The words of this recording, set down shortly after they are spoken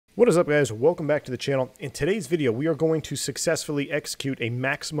What is up, guys? Welcome back to the channel. In today's video, we are going to successfully execute a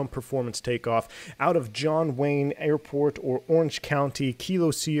maximum performance takeoff out of John Wayne Airport or Orange County,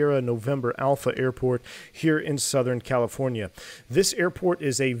 Kilo Sierra November Alpha Airport here in Southern California. This airport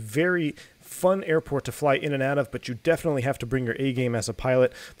is a very fun airport to fly in and out of, but you definitely have to bring your A game as a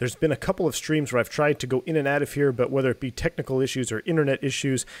pilot. There's been a couple of streams where I've tried to go in and out of here, but whether it be technical issues or internet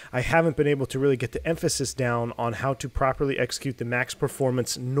issues, I haven't been able to really get the emphasis down on how to properly execute the max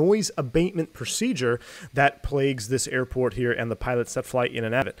performance noise abatement procedure that plagues this airport here and the pilots that fly in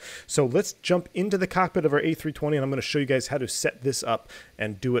and out of it. So let's jump into the cockpit of our A320, and I'm going to show you guys how to set this up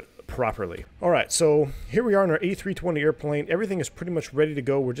and do it properly. All right, so here we are in our A320 airplane. Everything is pretty much ready to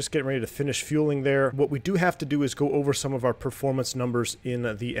go. We're just getting ready to finish fueling there. What we do have to do is go over some of our performance numbers in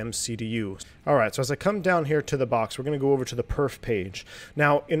the MCDU. All right, so as I come down here to the box, we're going to go over to the Perf page.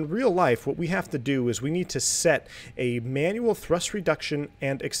 Now, in real life, what we have to do is we need to set a manual thrust reduction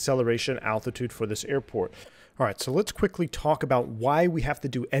and acceleration altitude for this airport. All right, so let's quickly talk about why we have to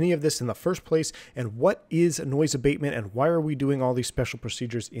do any of this in the first place and what is noise abatement and why are we doing all these special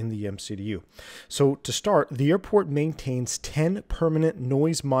procedures in the MCDU. So to start, the airport maintains 10 permanent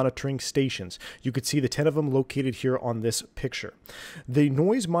noise monitoring stations. You could see the 10 of them located here on this picture. The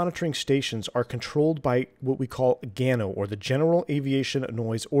noise monitoring stations are controlled by what we call GANO, or the General Aviation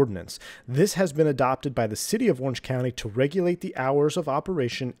Noise Ordinance. This has been adopted by the City of Orange County to regulate the hours of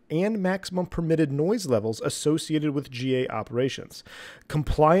operation and maximum permitted noise levels associated with GA operations.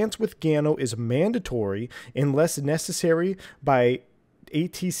 Compliance with GANO is mandatory unless necessary by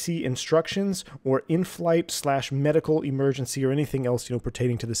ATC instructions or in-flight / medical emergency or anything else,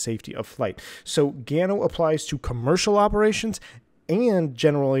 pertaining to the safety of flight. So GANO applies to commercial operations and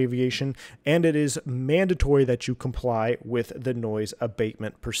general aviation, and it is mandatory that you comply with the noise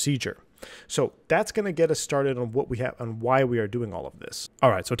abatement procedure. So that's going to get us started on what we have and why we are doing all of this. All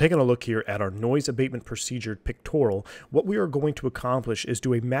right, so taking a look here at our noise abatement procedure pictorial, what we are going to accomplish is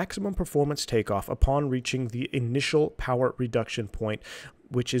do a maximum performance takeoff upon reaching the initial power reduction point,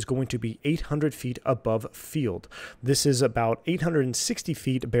 which is going to be 800 feet above field. This is about 860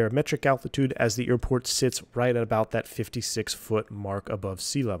 feet barometric altitude as the airport sits right at about that 56-foot mark above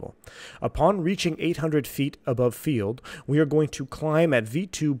sea level. Upon reaching 800 feet above field, we are going to climb at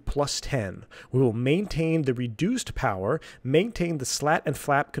V2 plus 10. We will maintain the reduced power, maintain the slat and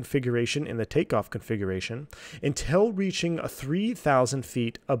flap configuration in the takeoff configuration until reaching 3,000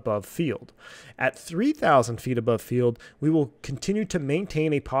 feet above field. At 3,000 feet above field, we will continue to maintain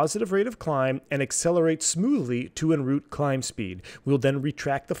a positive rate of climb and accelerate smoothly to en route climb speed. We'll then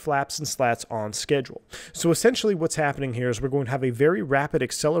retract the flaps and slats on schedule. So essentially what's happening here is we're going to have a very rapid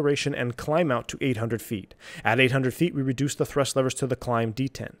acceleration and climb out to 800 feet. At 800 feet, we reduce the thrust levers to the climb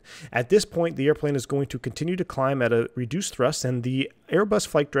D10. At this point, the airplane is going to continue to climb at a reduced thrust, and the Airbus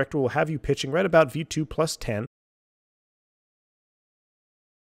flight director will have you pitching right about V2 plus 10.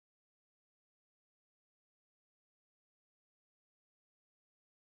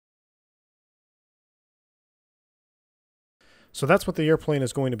 So that's what the airplane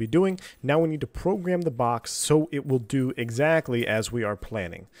is going to be doing. Now we need to program the box so it will do exactly as we are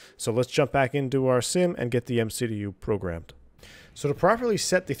planning. So let's jump back into our sim and get the MCDU programmed. So to properly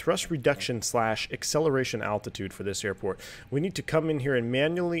set the thrust reduction / acceleration altitude for this airport, we need to come in here and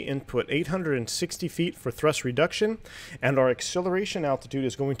manually input 860 feet for thrust reduction, and our acceleration altitude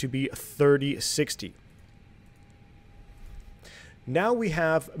is going to be 3060. Now we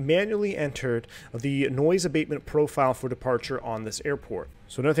have manually entered the noise abatement profile for departure on this airport.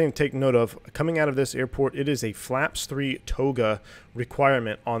 So another thing to take note of, coming out of this airport, it is a flaps 3 toga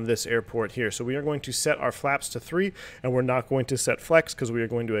requirement on this airport here. So we are going to set our flaps to 3, and we're not going to set flex because we are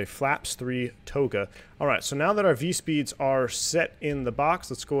going to a flaps 3 toga. All right, so now that our V-speeds are set in the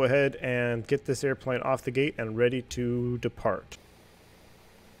box, let's go ahead and get this airplane off the gate and ready to depart.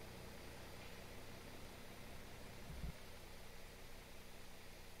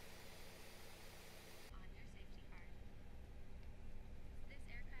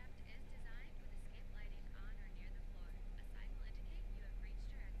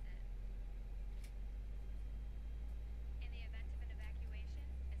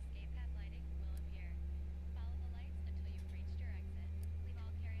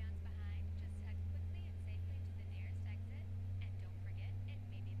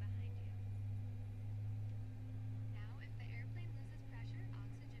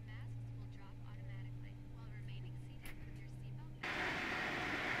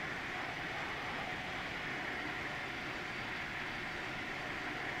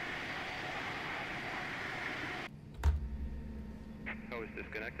 Hose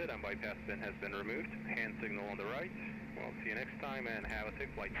disconnected and bypass pin has been removed. Hand signal on the right. Well, see you next time and have a safe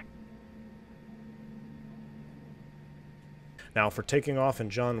flight. Now for taking off in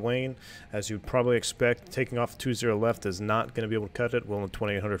John Wayne, as you'd probably expect, taking off 20 left is not going to be able to cut it. We're only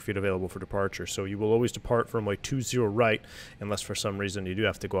 2,800 feet available for departure, so you will always depart from runway 20 right, unless for some reason you do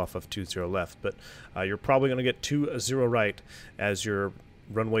have to go off of 20 left. But you're probably going to get 20 right as your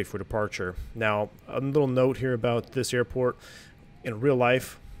runway for departure. Now, a little note here about this airport. In real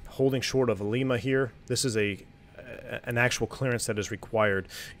life, holding short of Lima here, this is an actual clearance that is required.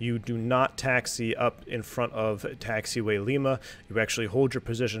 You do not taxi up in front of taxiway Lima. You actually hold your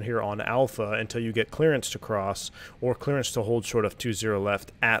position here on Alpha until you get clearance to cross or clearance to hold short of 20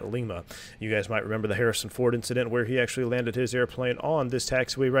 left at Lima. You guys might remember the Harrison Ford incident where he actually landed his airplane on this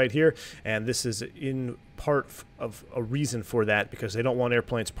taxiway right here, and this is in part of a reason for that, because they don't want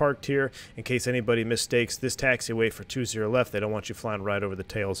airplanes parked here in case anybody mistakes this taxiway for 20 left. They don't want you flying right over the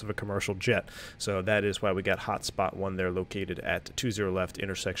tails of a commercial jet. So that is why we got hotspot 1 there located at 20 left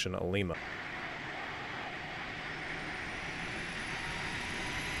intersection of Lima.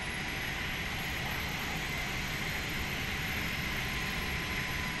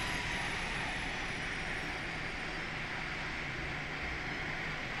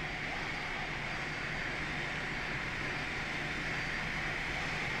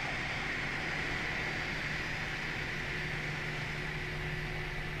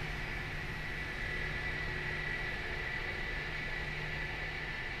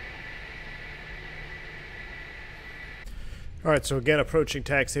 Alright, so again, approaching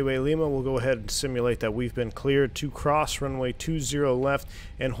taxiway Lima, we'll go ahead and simulate that we've been cleared to cross runway 20 left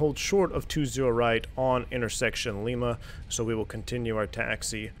and hold short of 20 right on intersection Lima. So we will continue our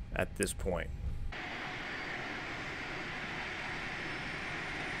taxi at this point.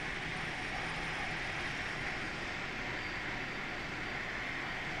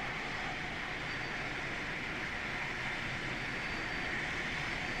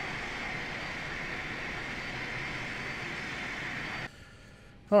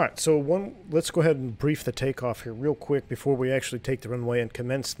 Alright, so let's go ahead and brief the takeoff here real quick before we actually take the runway and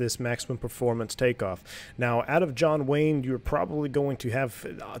commence this maximum performance takeoff. Now, out of John Wayne, you're probably going to have,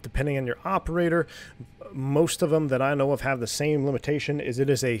 depending on your operator, most of them that I know of have the same limitation, is it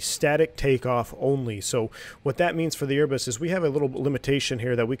is a static takeoff only. So what that means for the Airbus is we have a little limitation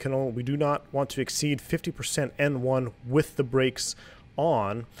here that we do not want to exceed 50% N1 with the brakes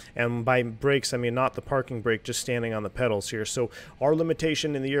on, and by brakes I mean not the parking brake, just standing on the pedals here. So our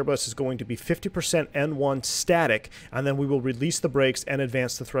limitation in the Airbus is going to be 50% N1 static, and then we will release the brakes and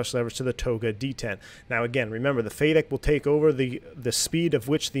advance the thrust levers to the toga detent. Now again, remember the FADEC will take over the speed of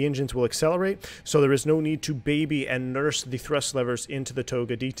which the engines will accelerate, so there is no need to baby and nurse the thrust levers into the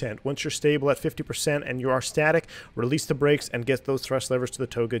toga detent. Once you're stable at 50% and you are static, release the brakes and get those thrust levers to the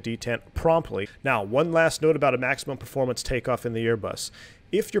toga detent promptly. Now, one last note about a maximum performance takeoff in the Airbus.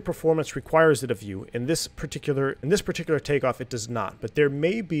 If your performance requires it of you, in this particular takeoff, it does not. But there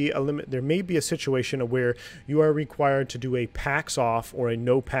may be a limit. There may be a situation where you are required to do a packs off or a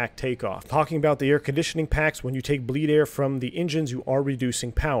no pack takeoff. Talking about the air conditioning packs, when you take bleed air from the engines, you are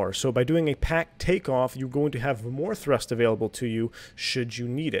reducing power. So by doing a pack takeoff, you're going to have more thrust available to you should you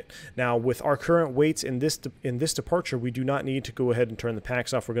need it. Now, with our current weights in this departure, we do not need to go ahead and turn the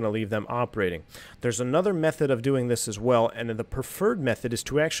packs off. We're going to leave them operating. There's another method of doing this as well, and the preferred method is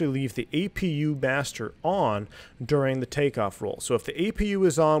to actually leave the APU master on during the takeoff roll. So if the APU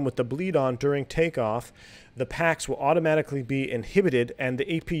is on with the bleed on during takeoff, the packs will automatically be inhibited and the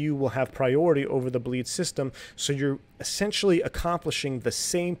APU will have priority over the bleed system, so you're essentially accomplishing the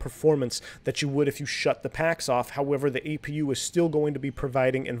same performance that you would if you shut the packs off. However, the APU is still going to be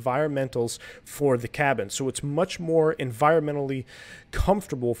providing environmentals for the cabin, so it's much more environmentally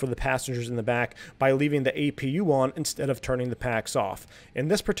comfortable for the passengers in the back by leaving the APU on instead of turning the packs off. In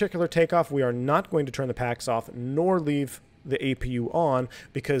this particular takeoff, we are not going to turn the packs off nor leave the APU on,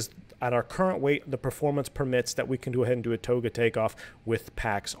 because at our current weight, the performance permits that we can go ahead and do a toga takeoff with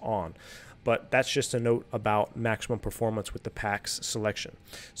packs on. But that's just a note about maximum performance with the packs selection.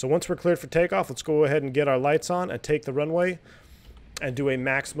 So once we're cleared for takeoff, let's go ahead and get our lights on and take the runway and do a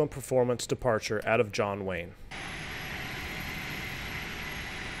maximum performance departure out of John Wayne.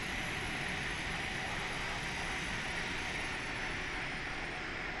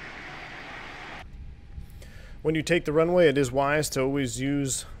 When you take the runway, it is wise to always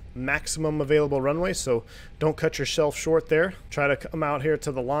use maximum available runway, so don't cut yourself short there. Try to come out here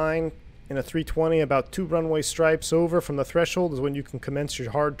to the line in a 320, about 2 runway stripes over from the threshold is when you can commence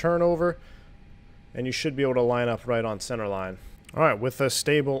your hard turnover, and you should be able to line up right on center line. All right, with us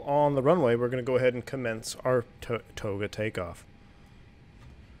stable on the runway, we're going to go ahead and commence our toga takeoff.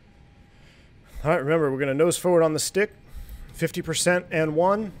 All right, remember, we're going to nose forward on the stick, 50% and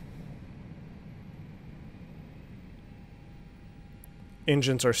 1.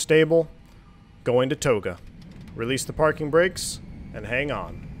 Engines are stable. Going to toga. Release the parking brakes and hang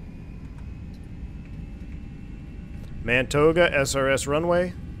on. Man toga, SRS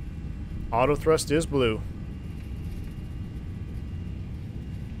runway. Auto thrust is blue.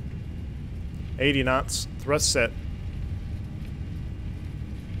 80 knots, thrust set.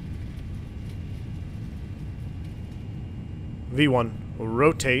 V1 will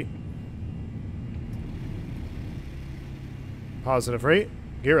rotate. Positive rate,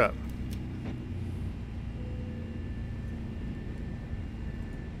 gear up.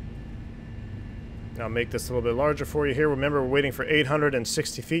 Now make this a little bit larger for you here. Remember, we're waiting for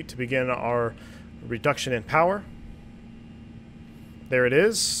 860 feet to begin our reduction in power. There it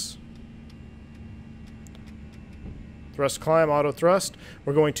is. Thrust climb, auto thrust.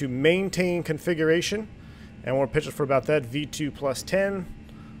 We're going to maintain configuration, and we'll pitch it for about that V2 plus 10.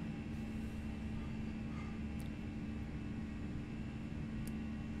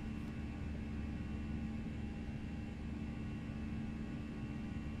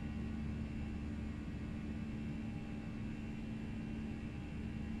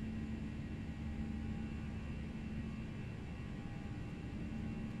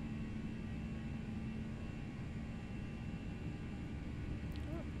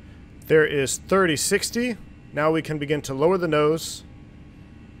 There is 30-60. Now we can begin to lower the nose.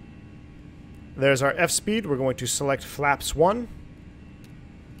 There's our F speed. We're going to select flaps 1.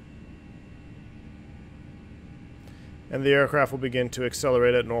 And the aircraft will begin to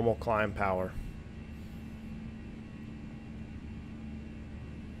accelerate at normal climb power.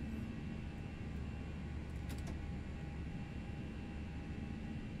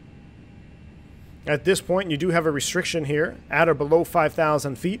 At this point, you do have a restriction here, at or below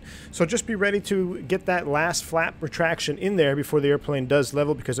 5,000 feet. So just be ready to get that last flap retraction in there before the airplane does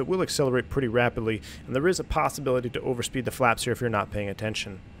level, because it will accelerate pretty rapidly. And there is a possibility to overspeed the flaps here if you're not paying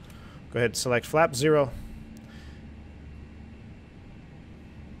attention. Go ahead and select flap 0.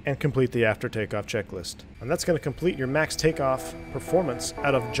 And complete the after takeoff checklist. And that's going to complete your max takeoff performance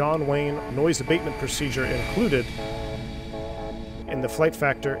out of John Wayne noise abatement procedure included in the Flight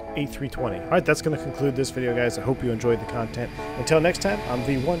Factor A320. Alright, that's going to conclude this video, guys. I hope you enjoyed the content. Until next time, I'm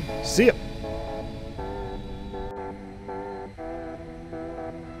V1. See ya!